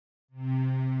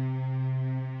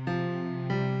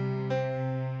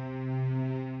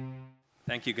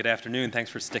Thank you. Good afternoon. Thanks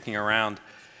for sticking around.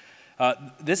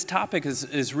 This topic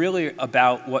is really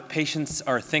about what patients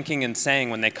are thinking and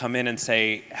saying when they come in and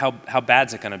say, how bad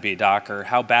is it going to be, doc? Or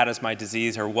how bad is my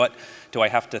disease? Or what do I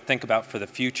have to think about for the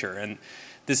future? And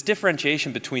this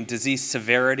differentiation between disease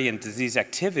severity and disease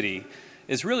activity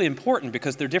is really important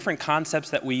because they're different concepts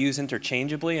that we use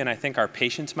interchangeably, and I think our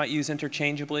patients might use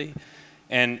interchangeably.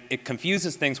 And it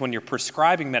confuses things when you're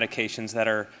prescribing medications that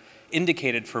are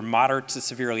indicated for moderate to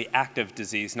severely active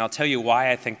disease. And I'll tell you why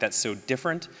I think that's so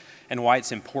different and why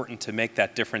it's important to make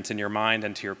that difference in your mind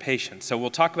and to your patients. So we'll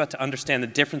talk about to understand the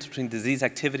difference between disease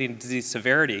activity and disease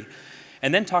severity,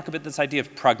 and then talk about this idea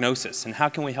of prognosis and how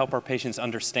can we help our patients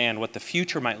understand what the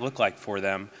future might look like for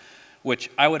them, which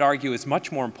I would argue is much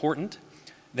more important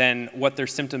than what their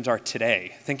symptoms are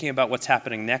today. Thinking about what's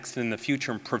happening next and in the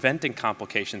future and preventing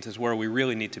complications is where we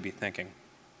really need to be thinking.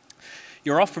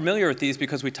 You're all familiar with these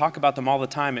because we talk about them all the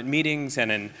time at meetings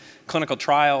and in clinical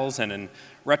trials and in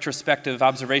retrospective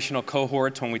observational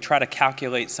cohorts when we try to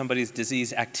calculate somebody's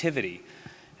disease activity.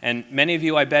 And many of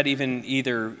you, I bet, even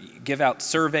either give out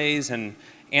surveys and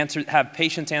have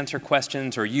patients answer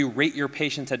questions, or you rate your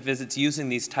patients at visits using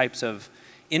these types of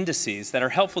indices that are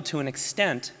helpful to an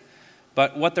extent,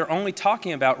 but what they're only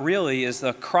talking about really is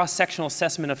the cross-sectional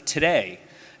assessment of today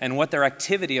and what their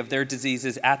activity of their disease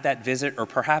is at that visit or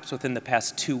perhaps within the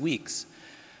past 2 weeks.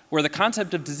 Where the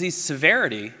concept of disease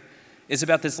severity is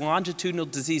about this longitudinal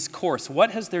disease course. What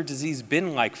has their disease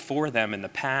been like for them in the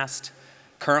past,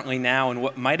 currently now, and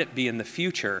what might it be in the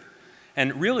future?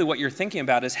 And really what you're thinking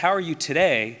about is how are you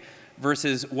today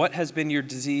versus what has been your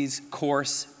disease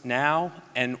course now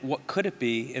and what could it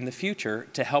be in the future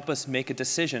to help us make a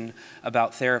decision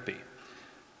about therapy.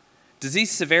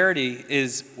 Disease severity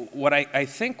is what I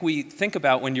think we think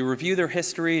about when you review their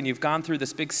history and you've gone through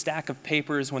this big stack of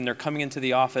papers when they're coming into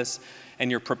the office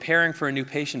and you're preparing for a new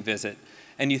patient visit,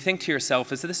 and you think to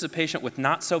yourself, is this a patient with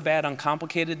not so bad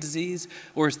uncomplicated disease,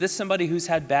 or is this somebody who's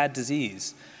had bad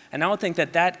disease? And I would think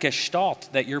that that gestalt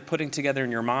that you're putting together in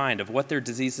your mind of what their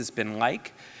disease has been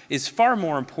like is far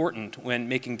more important when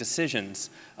making decisions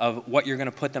of what you're going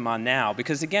to put them on now.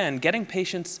 Because again, getting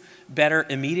patients better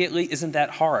immediately isn't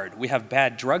that hard. We have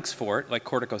bad drugs for it, like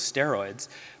corticosteroids,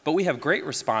 but we have great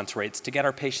response rates to get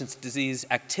our patients' disease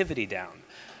activity down.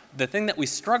 The thing that we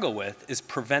struggle with is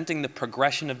preventing the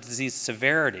progression of disease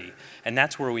severity, and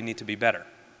that's where we need to be better.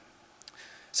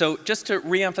 So just to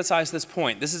reemphasize this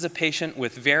point, this is a patient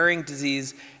with varying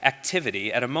disease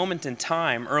activity. At a moment in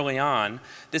time early on,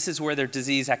 this is where their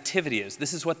disease activity is.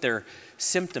 This is what their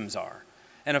symptoms are.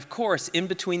 And of course, in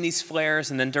between these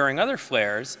flares and then during other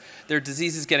flares, their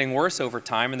disease is getting worse over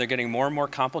time and they're getting more and more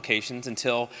complications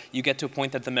until you get to a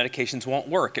point that the medications won't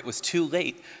work. It was too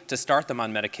late to start them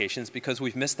on medications because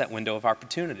we've missed that window of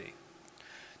opportunity.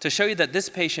 To show you that this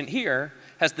patient here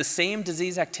has the same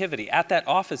disease activity at that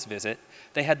office visit,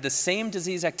 they had the same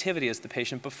disease activity as the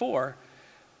patient before,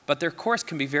 but their course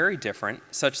can be very different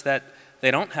such that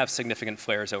they don't have significant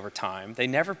flares over time, they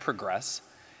never progress,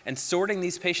 and sorting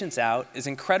these patients out is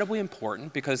incredibly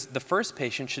important because the first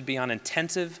patient should be on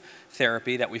intensive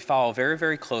therapy that we follow very,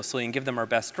 very closely and give them our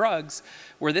best drugs,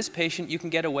 where this patient you can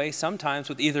get away sometimes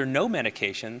with either no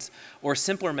medications or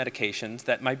simpler medications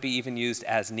that might be even used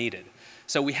as needed.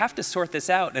 So we have to sort this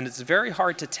out, and it's very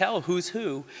hard to tell who's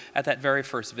who at that very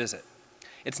first visit.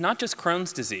 It's not just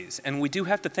Crohn's disease, and we do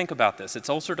have to think about this. It's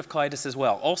ulcerative colitis as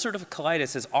well. Ulcerative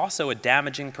colitis is also a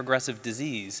damaging progressive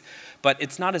disease, but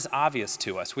it's not as obvious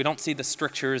to us. We don't see the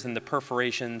strictures and the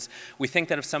perforations. We think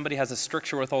that if somebody has a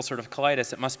stricture with ulcerative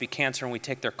colitis, it must be cancer, and we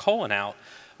take their colon out,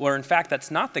 where in fact that's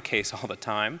not the case all the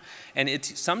time, and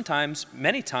it's sometimes,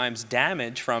 many times,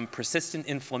 damage from persistent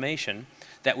inflammation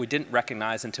that we didn't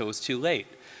recognize until it was too late.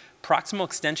 Proximal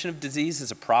extension of disease is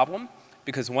a problem,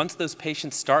 because once those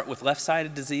patients start with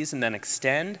left-sided disease and then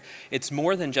extend, it's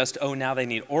more than just, oh, now they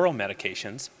need oral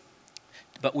medications.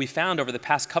 But we found over the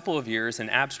past couple of years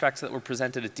in abstracts that were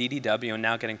presented at DDW and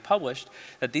now getting published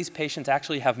that these patients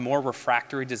actually have more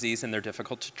refractory disease and they're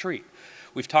difficult to treat.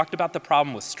 We've talked about the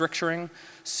problem with stricturing.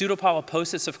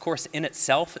 Pseudopolyposis, of course, in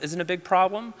itself isn't a big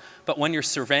problem, but when you're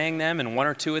surveying them and one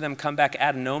or two of them come back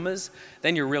adenomas,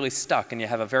 then you're really stuck and you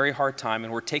have a very hard time,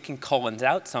 and we're taking colons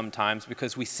out sometimes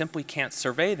because we simply can't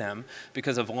survey them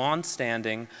because of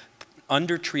long-standing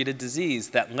undertreated disease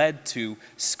that led to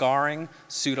scarring,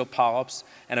 pseudopolyps,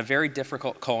 and a very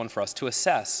difficult colon for us to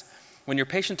assess. When your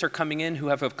patients are coming in who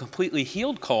have a completely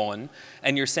healed colon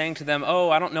and you're saying to them,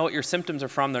 oh, I don't know what your symptoms are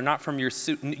from, they're not from your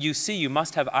UC, you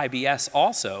must have IBS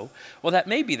also. Well, that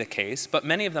may be the case, but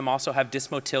many of them also have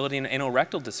dysmotility and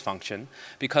anorectal dysfunction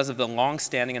because of the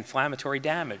long-standing inflammatory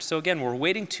damage. So again, we're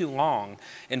waiting too long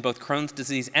in both Crohn's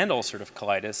disease and ulcerative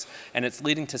colitis, and it's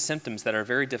leading to symptoms that are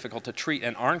very difficult to treat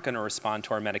and aren't going to respond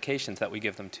to our medications that we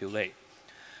give them too late.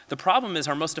 The problem is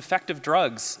our most effective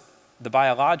drugs, the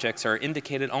biologics, are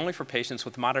indicated only for patients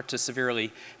with moderate to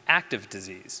severely active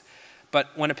disease.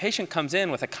 But when a patient comes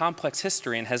in with a complex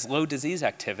history and has low disease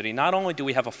activity, not only do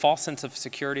we have a false sense of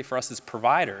security for us as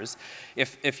providers,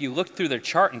 if you looked through their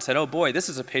chart and said, oh boy, this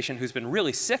is a patient who's been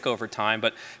really sick over time,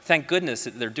 but thank goodness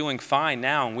that they're doing fine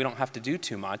now and we don't have to do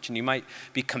too much, and you might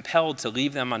be compelled to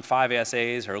leave them on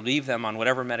 5-ASAs or leave them on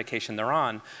whatever medication they're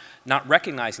on, not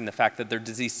recognizing the fact that their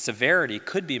disease severity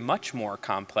could be much more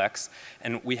complex,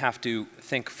 and we have to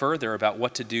think further about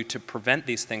what to do to prevent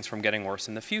these things from getting worse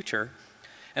in the future.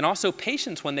 And also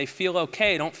patients, when they feel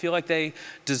okay, don't feel like they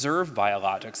deserve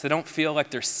biologics. They don't feel like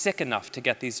they're sick enough to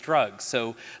get these drugs.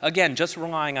 So again, just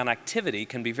relying on activity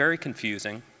can be very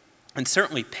confusing, and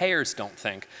certainly payers don't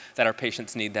think that our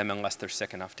patients need them unless they're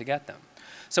sick enough to get them.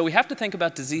 So we have to think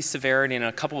about disease severity in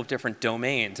a couple of different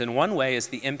domains. And one way is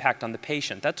the impact on the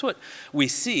patient. That's what we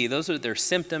see. Those are their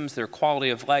symptoms, their quality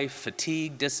of life,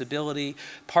 fatigue, disability,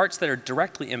 parts that are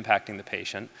directly impacting the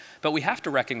patient. But we have to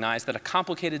recognize that a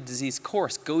complicated disease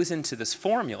course goes into this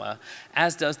formula,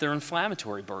 as does their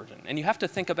inflammatory burden. And you have to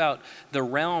think about the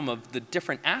realm of the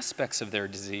different aspects of their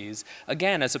disease,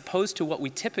 again, as opposed to what we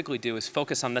typically do is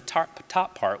focus on the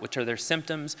top part, which are their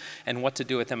symptoms and what to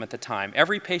do with them at the time.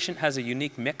 Every patient has a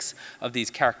unique mix of these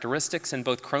characteristics, and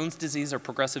both Crohn's disease are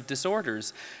progressive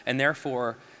disorders, and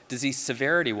therefore disease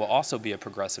severity will also be a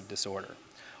progressive disorder.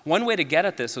 One way to get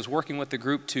at this was working with the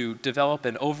group to develop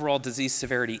an overall disease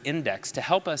severity index to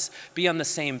help us be on the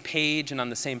same page and on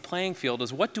the same playing field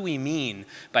as what do we mean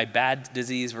by bad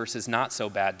disease versus not so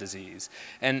bad disease.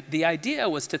 And the idea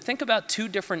was to think about two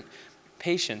different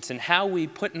patients and how we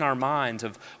put in our minds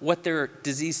of what their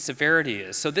disease severity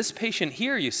is. So this patient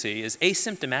here, you see, is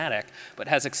asymptomatic but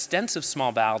has extensive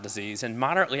small bowel disease and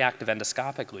moderately active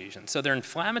endoscopic lesions. So their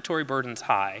inflammatory burden's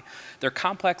high, their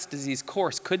complex disease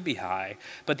course could be high,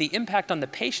 but the impact on the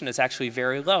patient is actually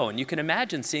very low. And you can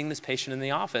imagine seeing this patient in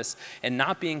the office and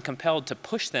not being compelled to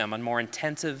push them on more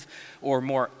intensive or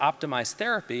more optimized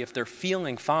therapy if they're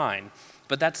feeling fine,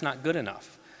 but that's not good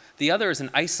enough. The other is an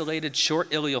isolated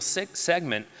short ileal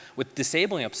segment with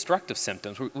disabling obstructive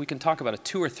symptoms. We can talk about a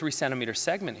 2 or 3 centimeter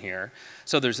segment here.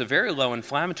 So there's a very low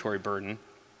inflammatory burden,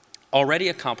 already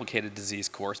a complicated disease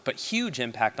course, but huge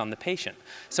impact on the patient.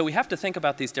 So we have to think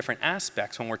about these different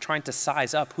aspects when we're trying to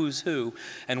size up who's who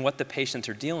and what the patients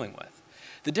are dealing with.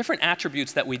 The different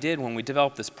attributes that we did when we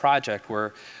developed this project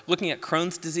were looking at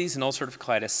Crohn's disease and ulcerative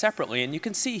colitis separately, and you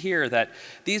can see here that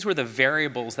these were the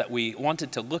variables that we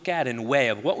wanted to look at and weigh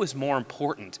of what was more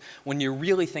important when you're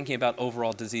really thinking about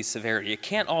overall disease severity. It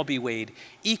can't all be weighed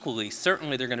equally.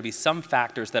 Certainly there are going to be some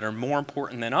factors that are more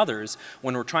important than others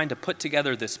when we're trying to put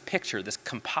together this picture, this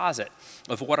composite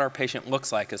of what our patient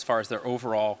looks like as far as their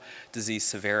overall disease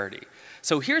severity.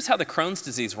 So here's how the Crohn's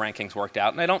disease rankings worked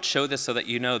out, and I don't show this so that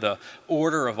you know the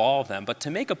order of all of them, but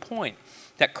to make a point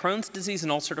that Crohn's disease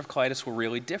and ulcerative colitis were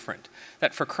really different.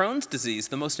 That for Crohn's disease,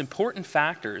 the most important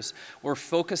factors were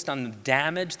focused on the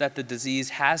damage that the disease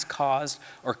has caused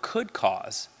or could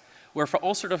cause, where for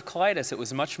ulcerative colitis, it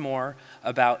was much more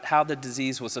about how the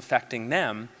disease was affecting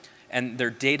them and their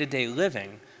day-to-day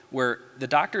living, where the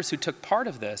doctors who took part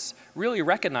of this really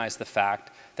recognized the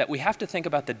fact that we have to think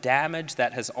about the damage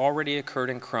that has already occurred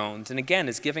in Crohn's, and again,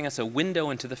 is giving us a window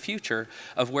into the future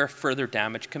of where further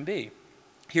damage can be.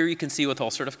 Here you can see with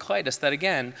ulcerative colitis that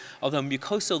again, although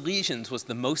mucosal lesions was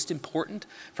the most important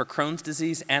for Crohn's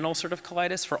disease and ulcerative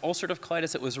colitis, for ulcerative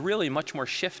colitis it was really much more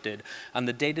shifted on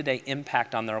the day-to-day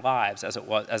impact on their lives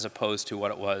as opposed to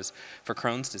what it was for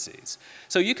Crohn's disease.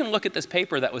 So you can look at this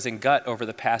paper that was in Gut over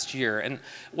the past year, and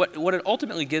what it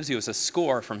ultimately gives you is a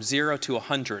score from 0 to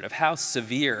 100 of how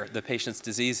severe the patient's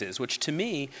disease is, which to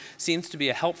me seems to be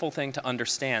a helpful thing to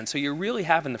understand. So you really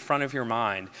have in the front of your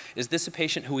mind, is this a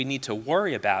patient who we need to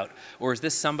worry about, or is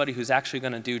this somebody who's actually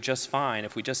going to do just fine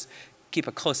if we just keep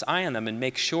a close eye on them and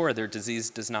make sure their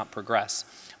disease does not progress?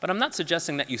 But I'm not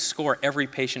suggesting that you score every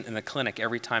patient in the clinic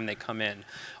every time they come in.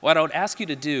 What I would ask you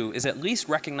to do is at least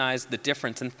recognize the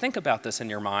difference and think about this in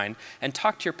your mind and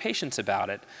talk to your patients about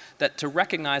it, that to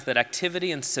recognize that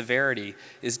activity and severity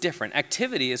is different.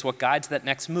 Activity is what guides that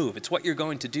next move. It's what you're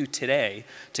going to do today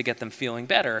to get them feeling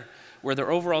better, where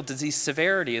their overall disease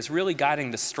severity is really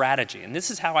guiding the strategy. And this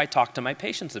is how I talk to my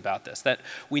patients about this, that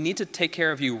we need to take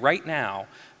care of you right now,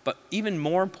 but even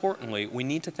more importantly, we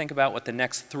need to think about what the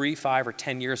next 3, 5, or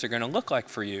 10 years are going to look like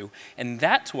for you. And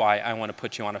that's why I want to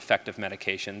put you on effective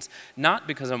medications, not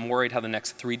because I'm worried how the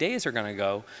next 3 days are going to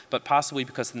go, but possibly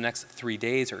because the next 3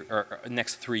 days or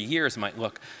next 3 years might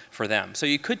look for them. So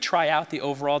you could try out the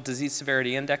overall disease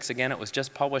severity index. Again, it was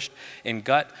just published in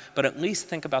Gut, but at least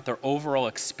think about their overall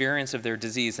experience of their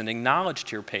disease and acknowledge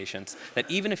to your patients that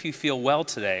even if you feel well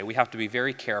today, we have to be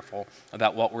very careful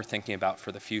about what we're thinking about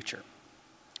for the future.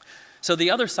 So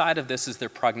the other side of this is their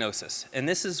prognosis. And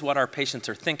this is what our patients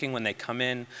are thinking when they come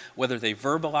in, whether they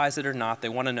verbalize it or not. They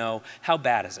want to know, how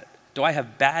bad is it? Do I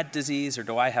have bad disease or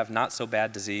do I have not so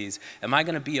bad disease? Am I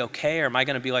going to be okay, or am I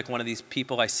going to be like one of these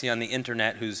people I see on the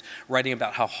internet who's writing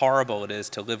about how horrible it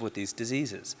is to live with these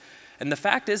diseases? And the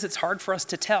fact is, it's hard for us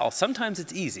to tell. Sometimes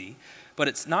it's easy, but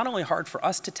it's not only hard for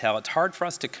us to tell, it's hard for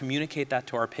us to communicate that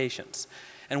to our patients.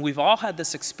 And we've all had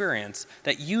this experience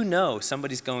that you know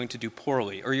somebody's going to do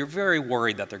poorly, or you're very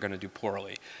worried that they're going to do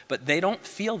poorly, but they don't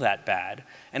feel that bad,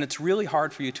 and it's really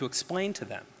hard for you to explain to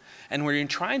them. And when you're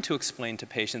trying to explain to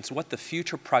patients what the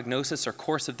future prognosis or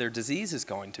course of their disease is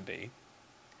going to be,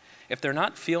 if they're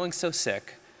not feeling so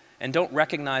sick and don't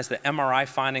recognize the MRI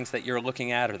findings that you're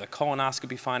looking at or the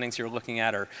colonoscopy findings you're looking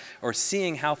at, or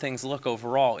seeing how things look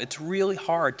overall, it's really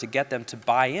hard to get them to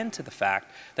buy into the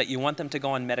fact that you want them to go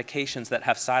on medications that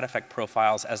have side effect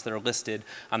profiles as they're listed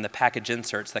on the package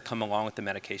inserts that come along with the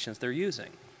medications they're using.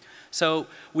 So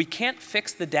we can't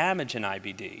fix the damage in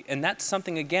IBD, and that's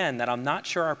something, again, that I'm not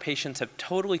sure our patients are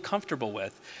totally comfortable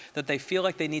with, that they feel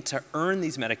like they need to earn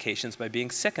these medications by being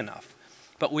sick enough.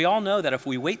 But we all know that if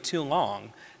we wait too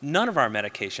long, none of our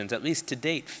medications, at least to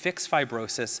date, fix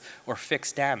fibrosis or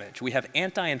fix damage. We have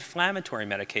anti-inflammatory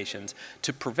medications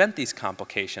to prevent these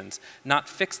complications, not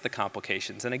fix the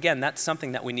complications. And again, that's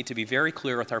something that we need to be very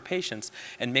clear with our patients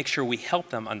and make sure we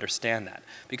help them understand that,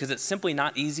 because it's simply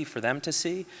not easy for them to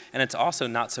see, and it's also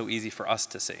not so easy for us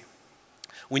to see.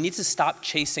 We need to stop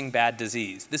chasing bad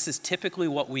disease. This is typically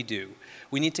what we do.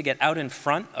 We need to get out in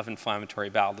front of inflammatory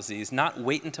bowel disease, not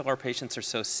wait until our patients are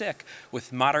so sick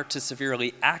with moderate to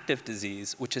severely active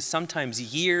disease, which is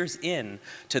sometimes years in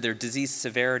to their disease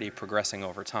severity progressing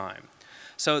over time.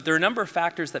 So there are a number of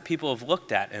factors that people have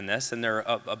looked at in this, and there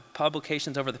are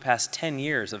publications over the past 10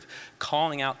 years of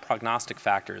calling out prognostic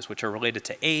factors, which are related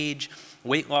to age,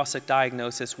 weight loss at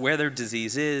diagnosis, where their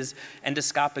disease is,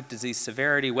 endoscopic disease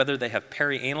severity, whether they have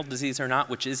perianal disease or not,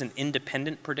 which is an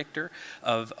independent predictor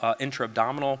of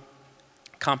intra-abdominal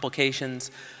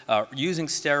complications, using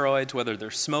steroids, whether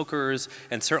they're smokers,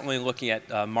 and certainly looking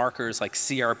at markers like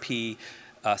CRP,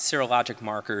 serologic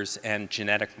markers, and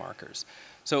genetic markers.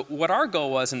 So what our goal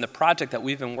was in the project that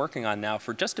we've been working on now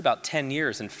for just about 10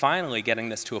 years, and finally getting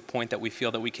this to a point that we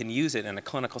feel that we can use it in a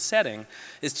clinical setting,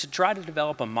 is to try to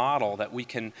develop a model that we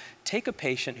can take a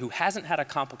patient who hasn't had a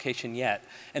complication yet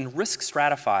and risk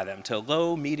stratify them to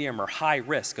low, medium, or high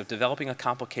risk of developing a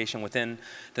complication within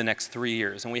the next 3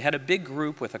 years. And we had a big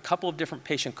group with a couple of different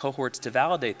patient cohorts to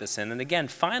validate this in, and again,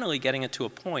 finally getting it to a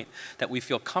point that we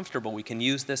feel comfortable we can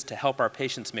use this to help our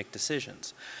patients make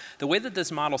decisions. The way that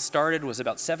this model started was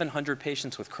about 700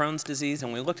 patients with Crohn's disease,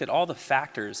 and we looked at all the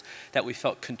factors that we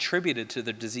felt contributed to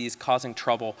the disease causing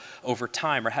trouble over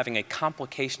time or having a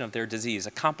complication of their disease,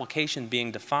 a complication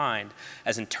being defined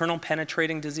as internal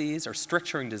penetrating disease or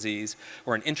stricturing disease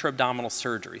or an intra-abdominal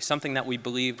surgery, something that we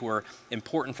believed were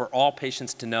important for all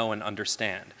patients to know and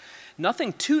understand.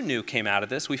 Nothing too new came out of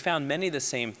this. We found many of the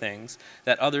same things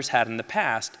that others had in the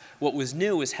past. What was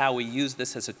new is how we use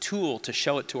this as a tool to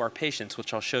show it to our patients,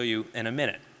 which I'll show you in a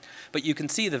minute. But you can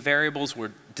see the variables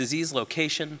were disease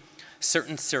location,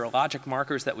 certain serologic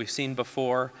markers that we've seen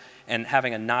before, and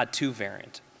having a NOD2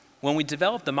 variant. When we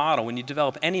develop the model, when you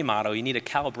develop any model, you need a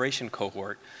calibration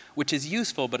cohort, which is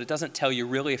useful, but it doesn't tell you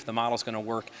really if the model is going to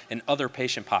work in other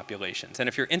patient populations. And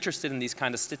if you're interested in these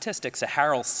kind of statistics, a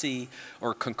Harrell C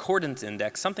or concordance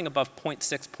index, something above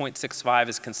 0.6, 0.65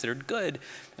 is considered good,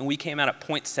 and we came out at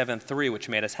 0.73, which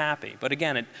made us happy. But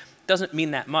again, it doesn't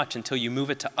mean that much until you move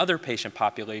it to other patient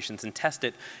populations and test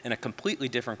it in a completely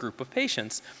different group of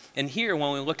patients. And here,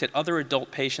 when we looked at other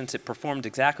adult patients, it performed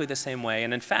exactly the same way.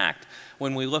 And in fact,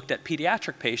 when we looked at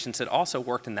pediatric patients, it also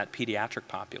worked in that pediatric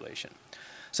population.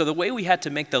 So the way we had to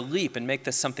make the leap and make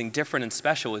this something different and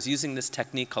special is using this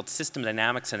technique called system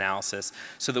dynamics analysis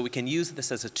so that we can use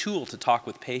this as a tool to talk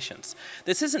with patients.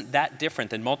 This isn't that different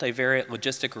than multivariate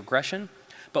logistic regression,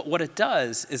 but what it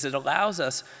does is it allows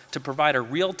us to provide a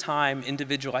real-time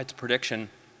individualized prediction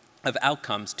of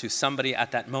outcomes to somebody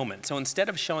at that moment. So instead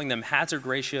of showing them hazard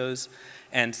ratios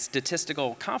and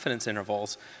statistical confidence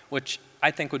intervals, which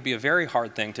I think would be a very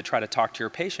hard thing to try to talk to your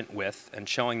patient with and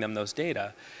showing them those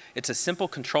data, it's a simple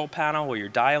control panel where you're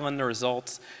dialing the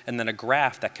results and then a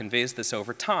graph that conveys this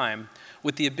over time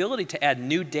with the ability to add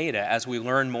new data as we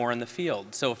learn more in the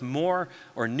field. So if more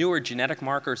or newer genetic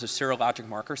markers or serologic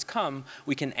markers come,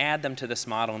 we can add them to this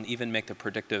model and even make the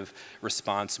predictive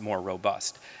response more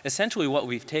robust. Essentially what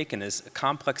we've taken is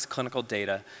complex clinical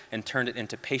data and turned it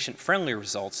into patient-friendly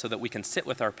results so that we can sit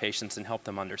with our patients and help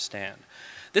them understand.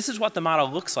 This is what the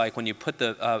model looks like when you put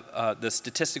the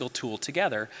statistical tool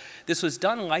together. This was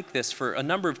done like this for a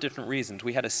number of different reasons.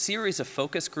 We had a series of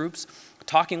focus groups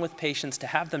talking with patients to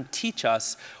have them teach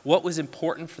us what was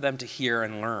important for them to hear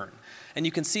and learn. And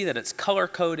you can see that it's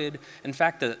color-coded. In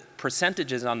fact, the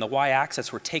percentages on the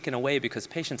y-axis were taken away because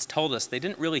patients told us they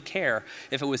didn't really care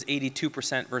if it was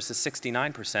 82% versus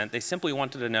 69%. They simply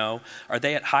wanted to know, are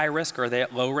they at high risk, or are they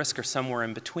at low risk, or somewhere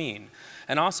in between?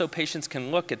 And also, patients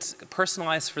can look, it's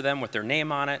personalized for them with their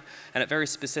name on it, and it very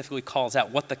specifically calls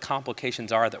out what the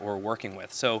complications are that we're working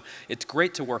with. So it's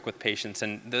great to work with patients,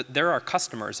 and there are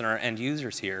customers and our end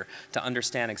users here to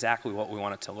understand exactly what we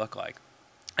want it to look like.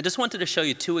 I just wanted to show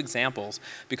you two examples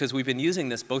because we've been using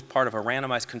this both part of a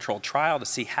randomized controlled trial to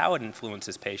see how it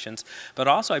influences patients, but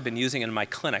also I've been using it in my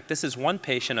clinic. This is one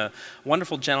patient, a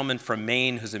wonderful gentleman from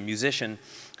Maine who's a musician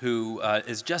who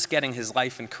is just getting his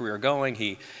life and career going.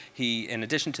 He, in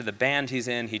addition to the band he's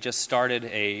in, he just started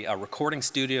a recording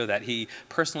studio that he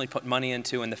personally put money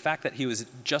into, and the fact that he was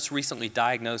just recently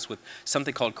diagnosed with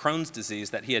something called Crohn's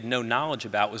disease that he had no knowledge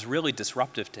about was really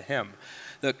disruptive to him.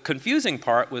 The confusing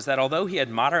part was that although he had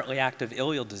moderately active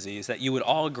ileal disease, that you would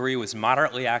all agree was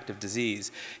moderately active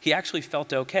disease, he actually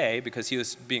felt okay because he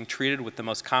was being treated with the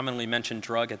most commonly mentioned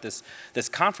drug at this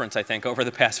conference, I think, over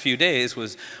the past few days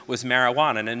was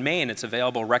marijuana. And in Maine, it's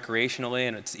available recreationally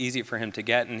and it's easy for him to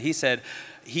get. And he said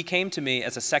he came to me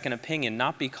as a second opinion,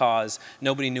 not because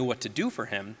nobody knew what to do for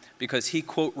him, because he,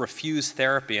 quote, refused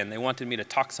therapy, and they wanted me to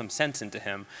talk some sense into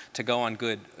him to go on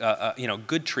good,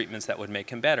 good treatments that would make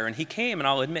him better. And he came, and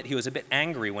I'll admit he was a bit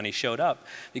angry when he showed up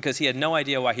because he had no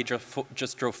idea why he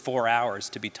just drove 4 hours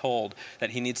to be told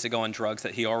that he needs to go on drugs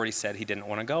that he already said he didn't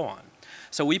want to go on.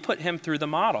 So we put him through the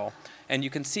model, and you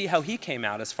can see how he came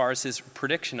out as far as his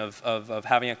prediction of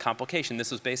having a complication.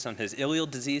 This was based on his ileal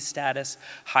disease status,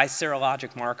 high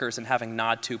serologic markers, and having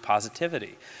NOD2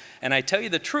 positivity. And I tell you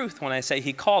the truth when I say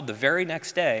he called the very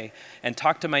next day and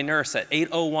talked to my nurse at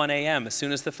 8:01 a.m. as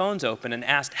soon as the phone's open and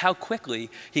asked how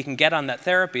quickly he can get on that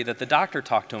therapy that the doctor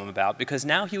talked to him about, because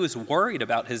now he was worried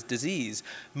about his disease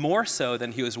more so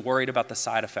than he was worried about the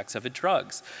side effects of the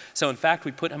drugs. So in fact,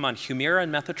 we put him on Humira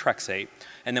and methotrexate,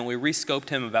 and then we rescoped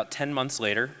him about 10 months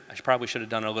later. I probably should have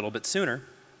done it a little bit sooner.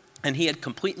 And he had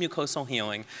complete mucosal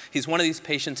healing. He's one of these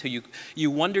patients who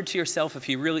you wondered to yourself if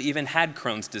he really even had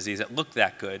Crohn's disease. It looked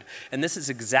that good. And this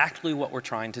is exactly what we're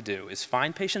trying to do, is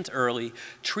find patients early,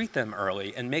 treat them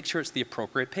early, and make sure it's the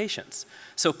appropriate patients.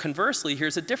 So conversely,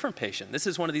 here's a different patient. This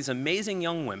is one of these amazing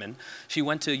young women. She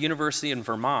went to a university in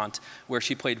Vermont where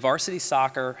she played varsity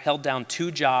soccer, held down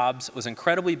 2 jobs, was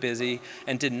incredibly busy,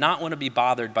 and did not want to be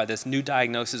bothered by this new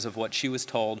diagnosis of what she was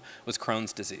told was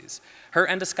Crohn's disease. Her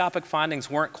endoscopic findings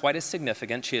weren't quite as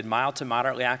significant. She had mild to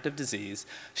moderately active disease.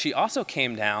 She also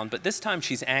came down, but this time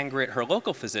she's angry at her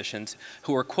local physicians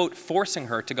who are, quote, forcing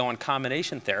her to go on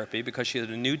combination therapy because she had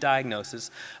a new diagnosis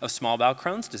of small bowel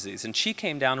Crohn's disease. And she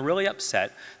came down really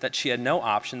upset that she had no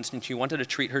options and she wanted to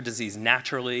treat her disease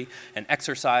naturally and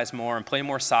exercise more and play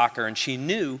more soccer, and she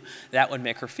knew that would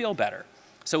make her feel better.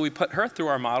 So we put her through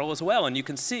our model as well, and you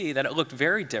can see that it looked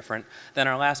very different than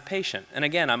our last patient. And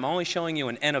again, I'm only showing you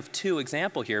an N of 2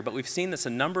 example here, but we've seen this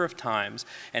a number of times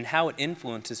and how it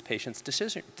influences patients'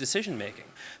 decision making.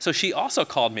 So she also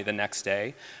called me the next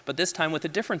day, but this time with a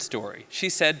different story. She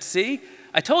said, "See,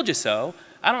 I told you so.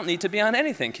 I don't need to be on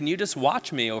anything. Can you just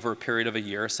watch me over a period of a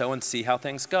year or so and see how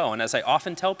things go?" And as I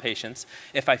often tell patients,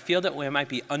 if I feel that we might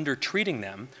be under-treating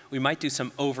them, we might do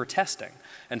some over-testing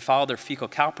and follow their fecal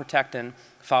calprotectin,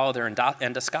 follow their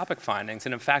endoscopic findings.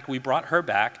 And in fact, we brought her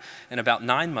back and about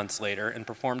 9 months later and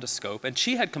performed a scope, and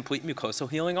she had complete mucosal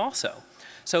healing also.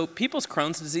 So people's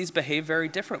Crohn's disease behave very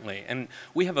differently, and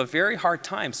we have a very hard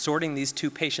time sorting these two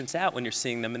patients out when you're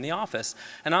seeing them in the office.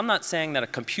 And I'm not saying that a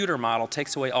computer model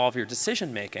takes away all of your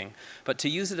decision making, but to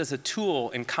use it as a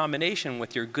tool in combination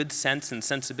with your good sense and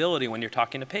sensibility when you're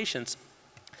talking to patients,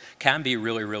 can be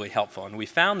really, really helpful. And we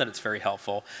found that it's very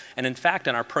helpful. And in fact,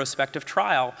 in our prospective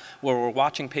trial, where we're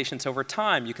watching patients over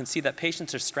time, you can see that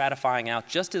patients are stratifying out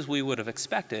just as we would have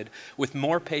expected, with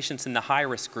more patients in the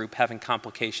high-risk group having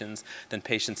complications than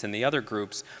patients in the other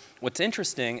groups. What's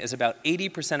interesting is about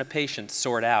 80% of patients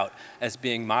sort out as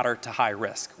being moderate to high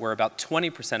risk, where about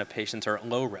 20% of patients are at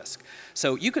low risk.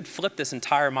 So you could flip this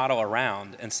entire model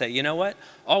around and say, you know what?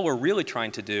 All we're really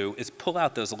trying to do is pull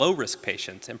out those low-risk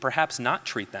patients and perhaps not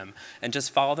treat them and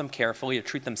just follow them carefully or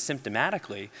treat them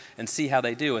symptomatically and see how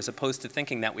they do, as opposed to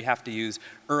thinking that we have to use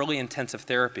early intensive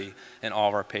therapy in all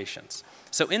of our patients.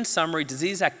 So in summary,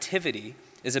 disease activity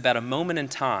is about a moment in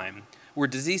time, where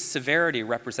disease severity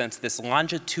represents this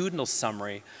longitudinal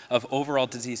summary of overall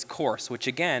disease course, which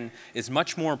again is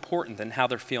much more important than how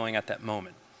they're feeling at that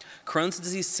moment. Crohn's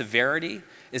disease severity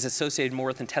is associated more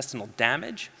with intestinal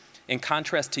damage, in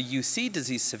contrast to UC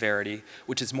disease severity,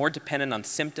 which is more dependent on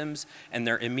symptoms and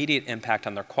their immediate impact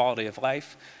on their quality of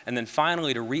life. And then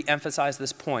finally, to re-emphasize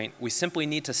this point, we simply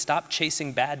need to stop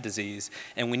chasing bad disease,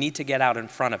 and we need to get out in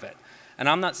front of it. And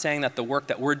I'm not saying that the work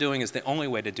that we're doing is the only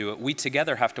way to do it. We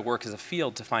together have to work as a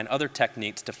field to find other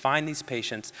techniques to find these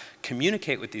patients,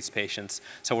 communicate with these patients,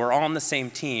 so we're all on the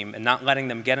same team and not letting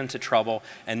them get into trouble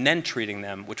and then treating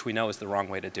them, which we know is the wrong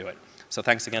way to do it. So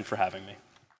thanks again for having me.